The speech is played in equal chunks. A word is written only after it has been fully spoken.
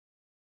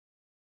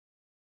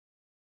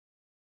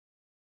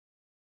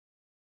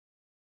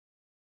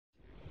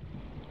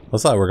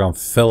Looks like we're gonna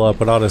fill up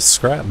with all this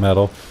scrap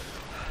metal.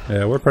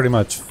 Yeah, we're pretty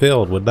much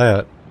filled with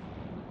that.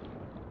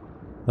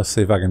 Let's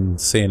see if I can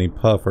see any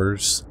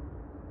puffers.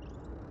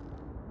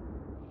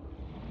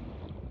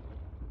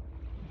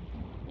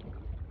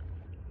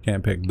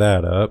 Can't pick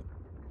that up.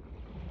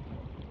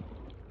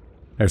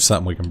 There's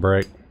something we can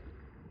break.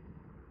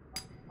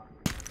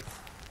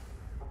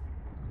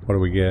 What do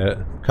we get?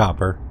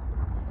 Copper.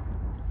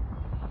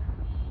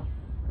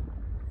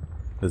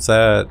 Is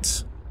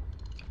that...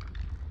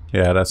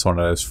 Yeah, that's one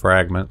of those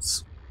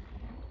fragments.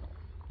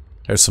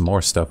 There's some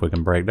more stuff we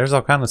can break. There's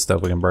all kind of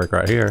stuff we can break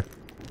right here.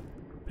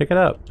 Pick it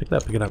up. Pick it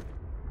up. Pick it up.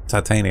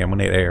 Titanium. We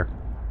need air.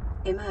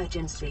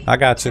 Emergency. I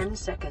got you. 10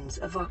 seconds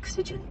of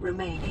oxygen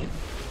remaining.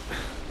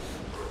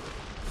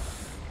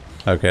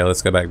 Okay,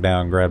 let's go back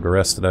down and grab the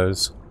rest of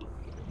those.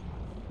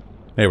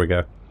 Here we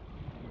go.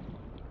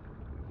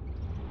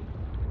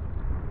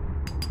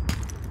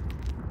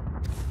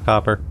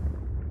 Copper.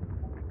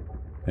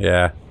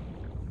 Yeah.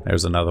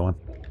 There's another one.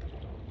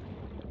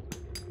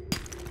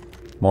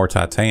 More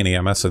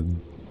titanium. That's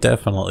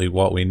definitely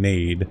what we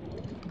need.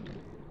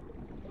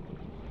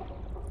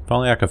 If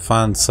only I could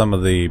find some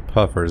of the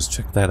puffers.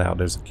 Check that out.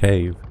 There's a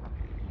cave.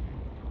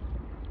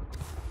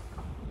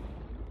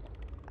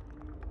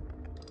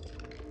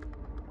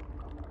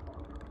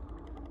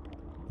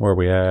 Where are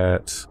we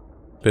at?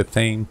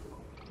 15?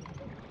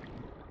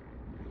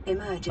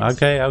 Emergency.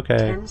 Okay.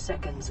 10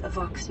 seconds of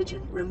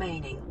oxygen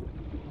remaining.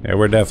 Yeah,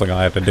 we're definitely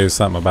gonna have to do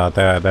something about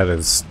that. That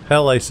is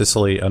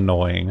hellaciously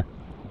annoying.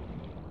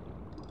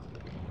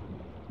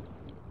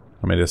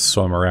 Let me just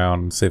swim around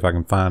and see if I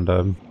can find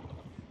a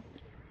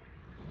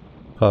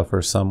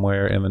puffer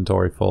somewhere.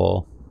 Inventory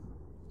full.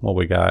 What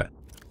we got?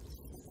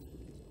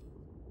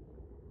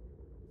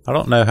 I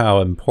don't know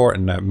how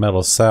important that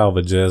metal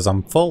salvage is.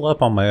 I'm full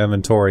up on my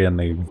inventory in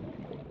the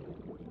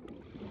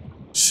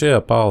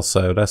ship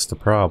also. That's the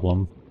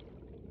problem.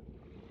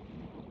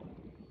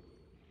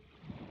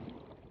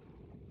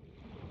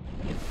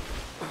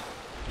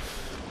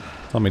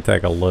 Let me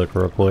take a look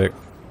real quick.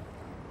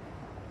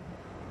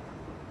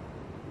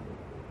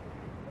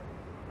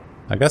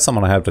 I guess I'm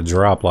gonna have to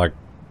drop like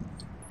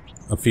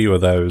a few of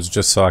those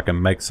just so I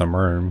can make some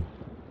room.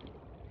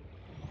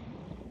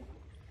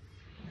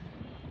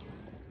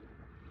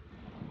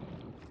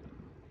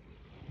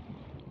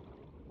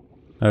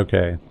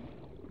 Okay.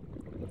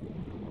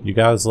 You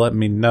guys let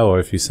me know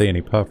if you see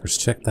any puffers.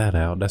 Check that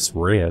out. That's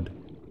red.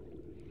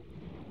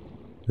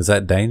 Is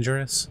that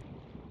dangerous?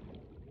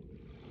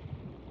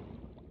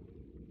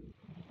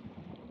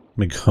 Let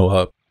me go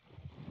up.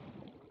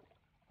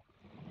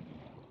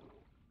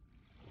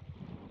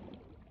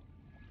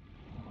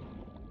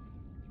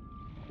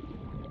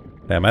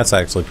 Damn, that's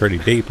actually pretty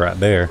deep right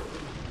there.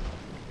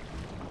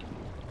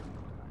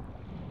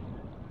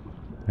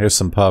 Here's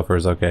some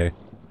puffers, okay.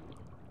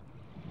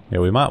 Yeah,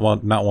 we might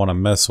not want to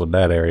mess with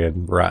that area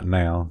right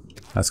now.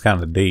 That's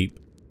kind of deep.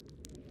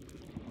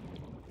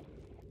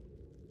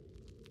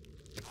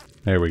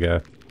 There we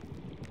go.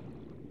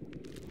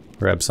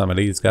 Grab some of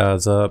these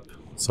guys up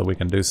so we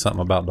can do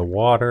something about the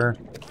water.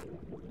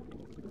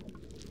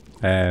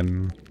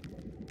 And...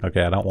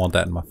 okay, I don't want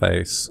that in my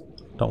face.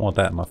 Don't want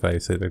that in my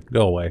face either.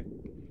 Go away.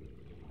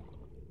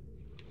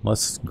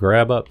 Let's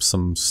grab up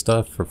some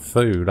stuff for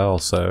food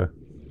also.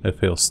 If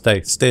he'll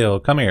stay still.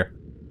 Come here.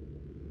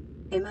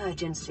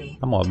 Emergency.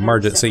 I'm gonna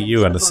emergency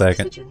you in a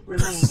second.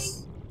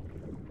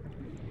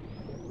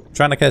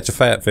 Trying to catch a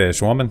fat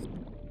fish, woman.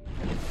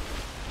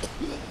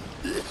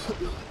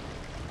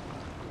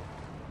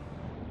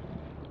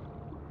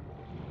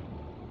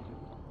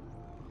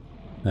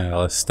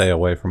 Now let's stay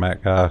away from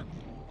that guy.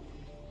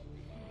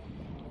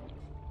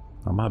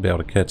 I might be able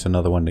to catch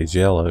another one of these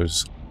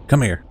yellows.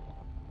 Come here.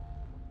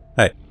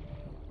 Hey.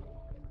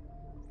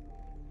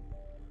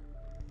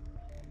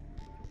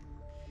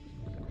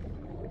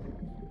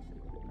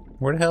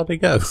 Where the hell did he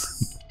go?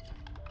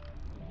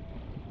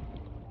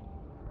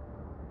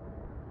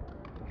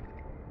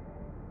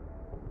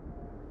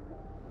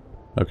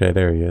 Okay,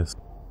 there he is.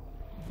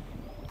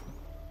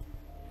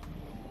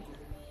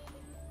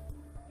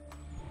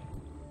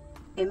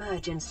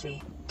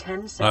 Emergency.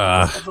 10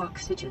 seconds of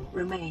oxygen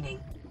remaining.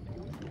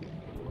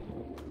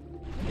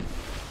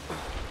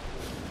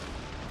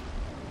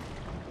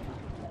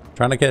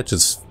 Trying to catch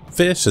his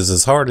fish is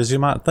as hard as you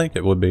might think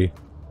it would be.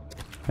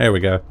 There we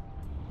go.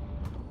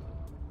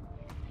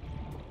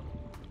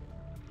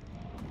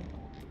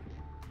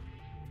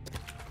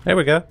 There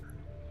we go.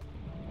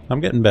 I'm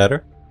getting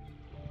better.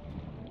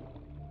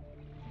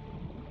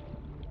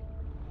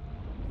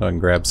 Go ahead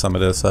and grab some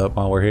of this up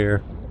while we're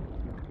here.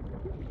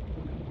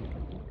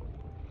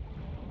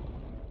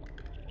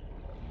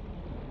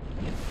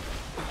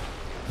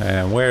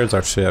 And where's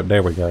our ship?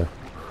 There we go.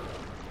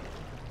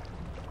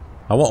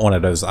 I want one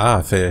of those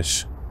eye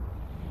fish.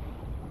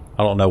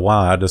 I don't know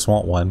why, I just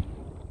want one.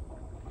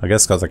 I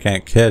guess because I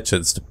can't catch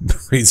it's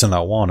the reason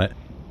I want it.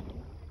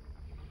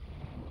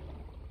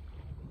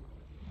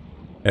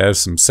 Yeah, there's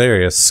some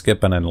serious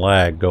skipping and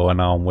lag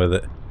going on with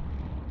it.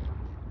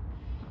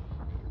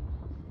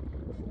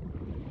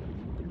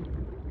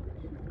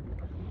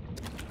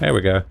 There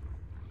we go.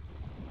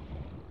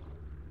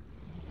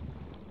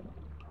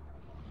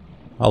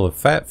 All the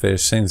fat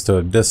fish seems to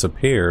have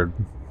disappeared.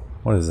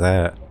 What is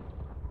that?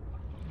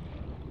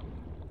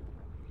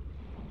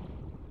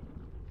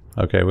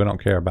 Okay, we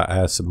don't care about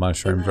acid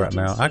mushrooms right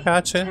now. I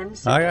got you.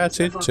 I got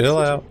you. Chill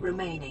out.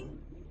 Remaining.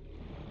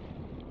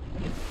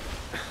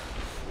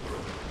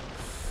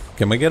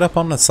 Can we get up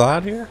on the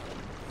side here?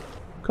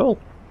 Cool.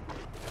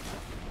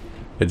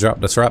 It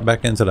dropped us right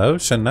back into the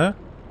ocean, no?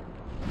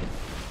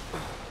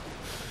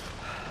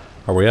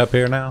 Are we up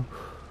here now?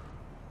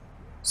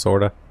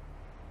 Sorta.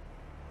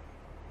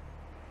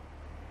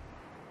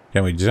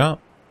 Can we jump?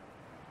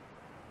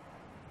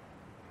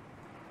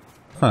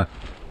 Huh.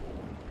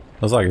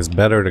 Looks like it's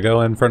better to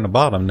go in from the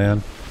bottom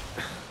then.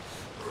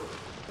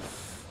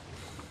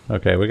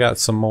 Okay, we got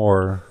some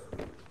more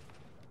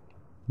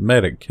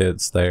medic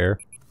kits there.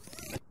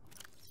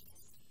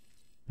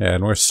 Yeah,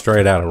 and we're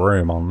straight out of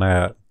room on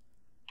that.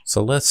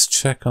 So let's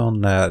check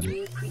on that,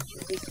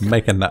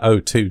 making the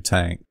O2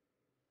 tank.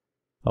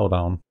 Hold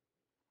on.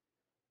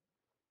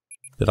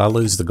 Did I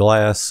lose the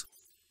glass?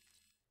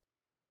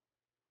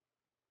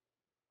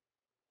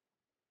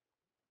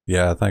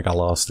 Yeah, I think I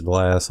lost the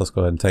glass. Let's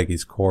go ahead and take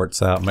these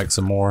quartz out and make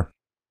some more.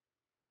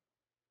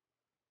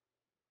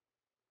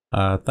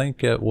 I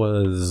think it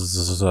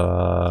was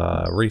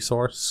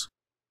resource.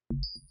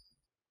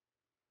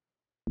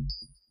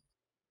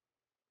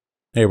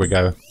 Here we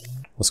go.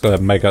 Let's go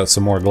ahead and make up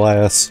some more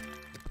glass.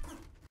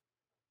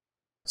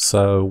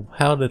 So,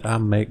 how did I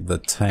make the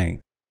tank?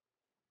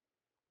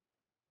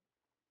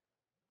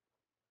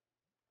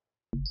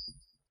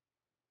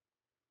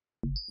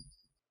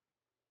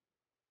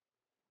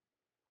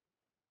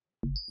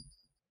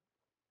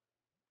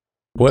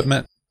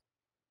 Equipment.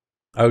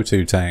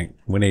 O2 tank.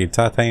 We need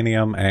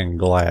titanium and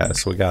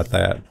glass. We got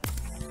that.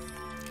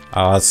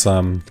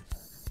 Awesome.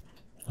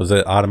 Was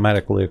it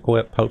automatically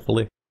equipped,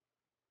 hopefully?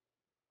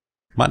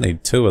 Might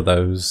need 2 of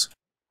those.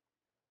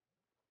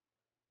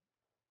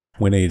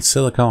 We need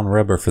silicone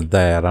rubber for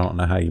that. I don't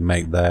know how you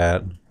make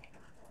that.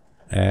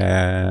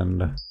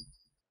 And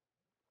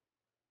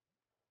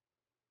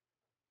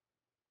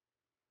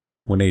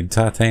we need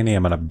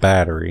titanium and a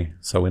battery.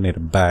 So we need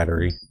a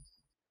battery.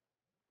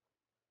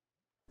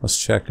 Let's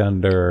check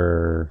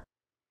under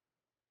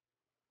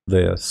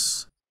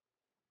this.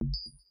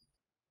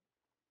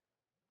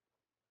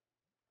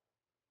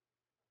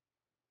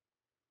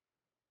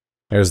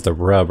 There's the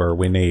rubber.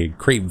 We need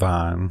creep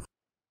vine.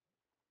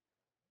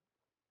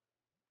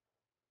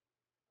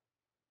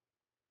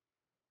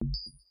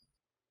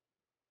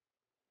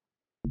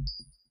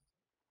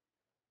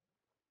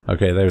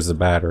 Okay, there's the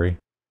battery.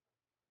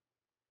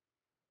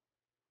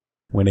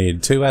 We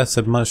need 2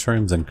 acid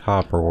mushrooms and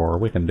copper ore.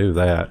 We can do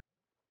that.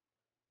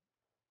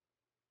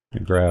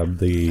 Grab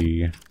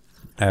the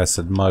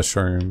acid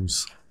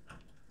mushrooms.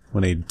 We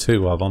need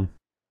 2 of them.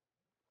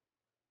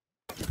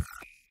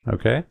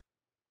 Okay.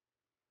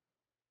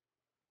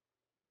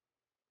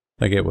 I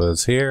think it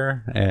was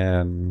here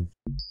and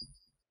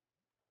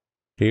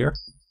here.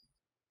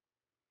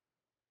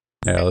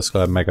 Yeah, let's go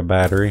ahead and make a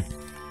battery.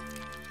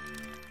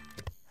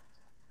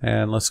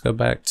 And let's go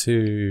back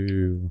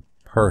to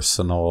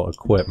personal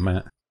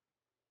equipment.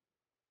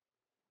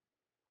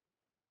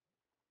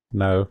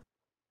 No.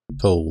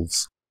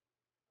 Tools.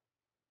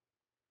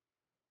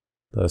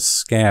 The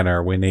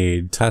scanner, we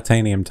need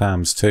titanium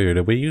times 2.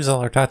 Did we use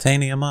all our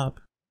titanium up?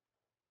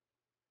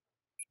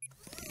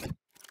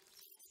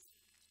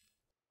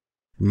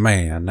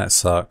 Man, that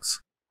sucks.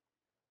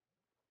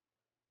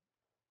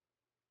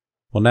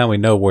 Well, now we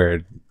know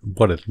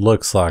what it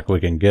looks like.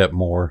 We can get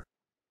more.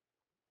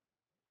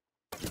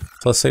 So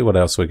let's see what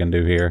else we can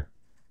do here.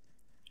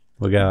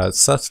 We got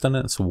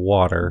sustenance,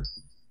 water.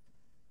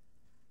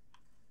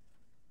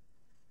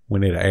 We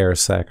need an air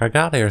sac. I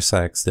got air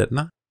sacs, didn't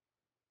I?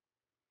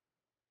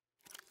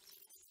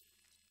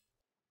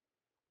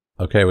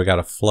 Okay, we got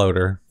a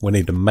floater. We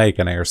need to make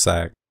an air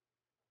sac.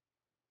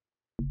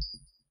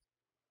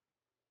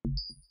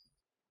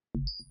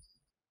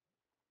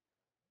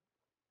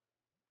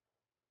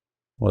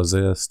 What is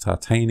this?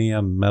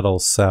 Titanium metal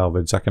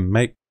salvage. I can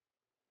make...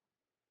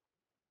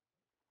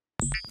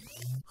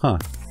 Huh.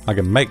 I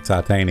can make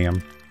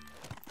titanium.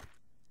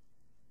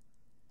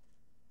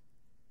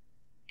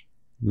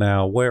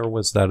 Now, where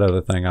was that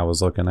other thing I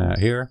was looking at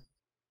here?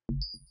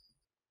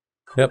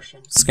 Yep,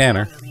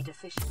 scanner.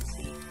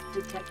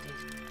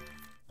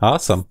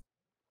 Awesome.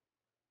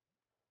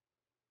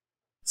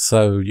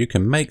 So, you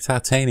can make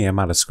titanium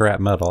out of scrap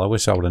metal. I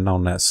wish I would have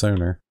known that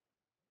sooner.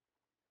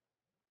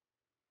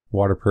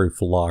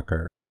 Waterproof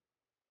locker.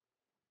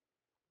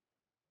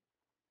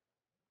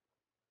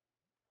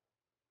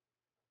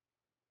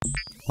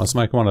 Let's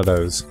make one of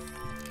those.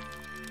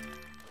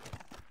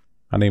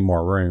 I need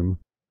more room.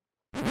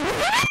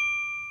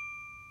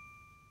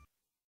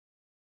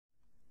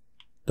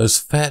 Those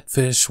fat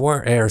fish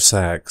were air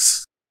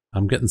sacs.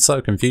 I'm getting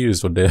so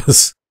confused with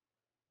this.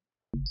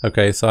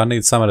 Okay, so I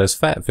need some of those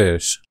fat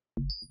fish.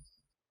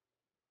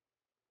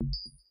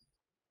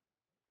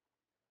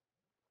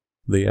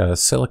 The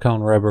silicone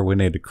rubber, we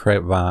need the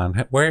crepe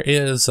vine. Where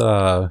is,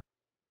 I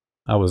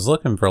was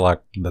looking for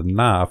like the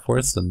knife.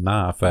 Where's the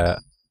knife at?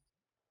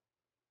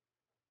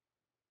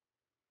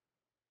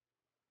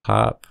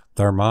 Pipe,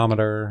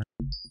 thermometer.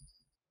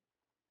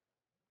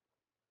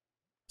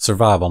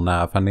 Survival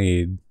knife. I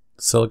need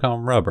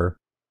silicone rubber.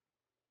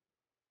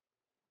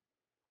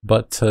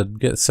 But to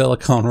get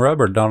silicone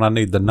rubber, don't I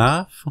need the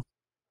knife?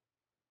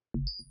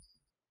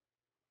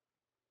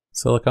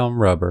 Silicone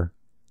rubber.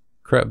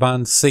 Crepe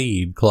vine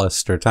seed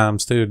cluster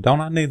 ×2.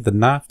 Don't I need the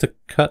knife to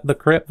cut the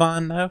crepe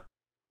vine though?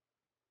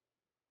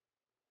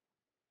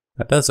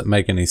 That doesn't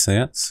make any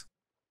sense.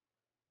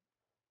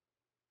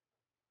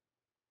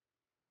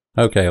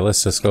 Okay,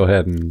 let's just go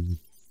ahead and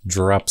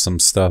drop some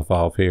stuff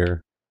off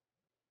here.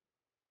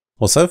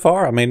 Well, so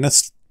far, I mean,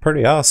 that's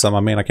pretty awesome. I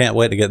mean, I can't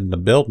wait to get into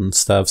building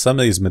stuff. Some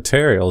of these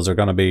materials are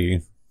going to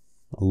be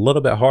a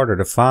little bit harder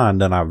to find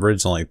than I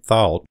originally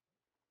thought.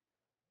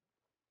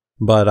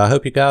 But I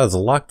hope you guys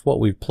liked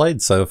what we've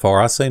played so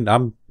far.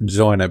 I'm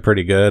enjoying it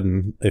pretty good.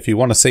 And if you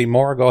want to see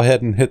more, go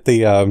ahead and hit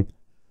the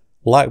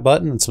like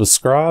button and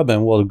subscribe,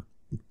 and we'll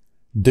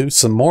do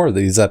some more of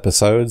these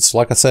episodes.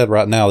 Like I said,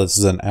 right now, this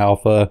is an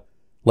alpha.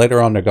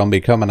 Later on, they're going to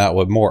be coming out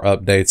with more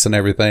updates and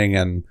everything,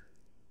 and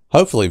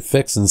hopefully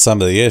fixing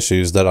some of the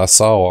issues that I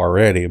saw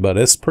already. But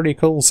it's pretty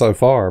cool so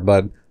far.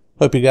 But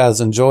hope you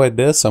guys enjoyed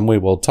this, and we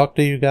will talk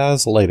to you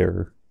guys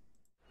later.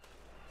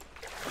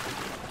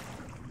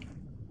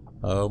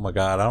 Oh my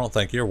god, I don't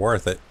think you're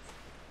worth it.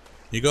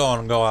 You go on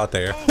and go out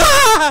there.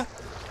 Ah!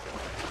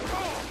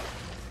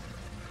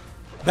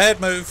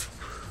 Bad move.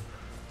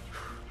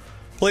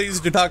 Please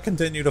do not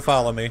continue to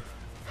follow me.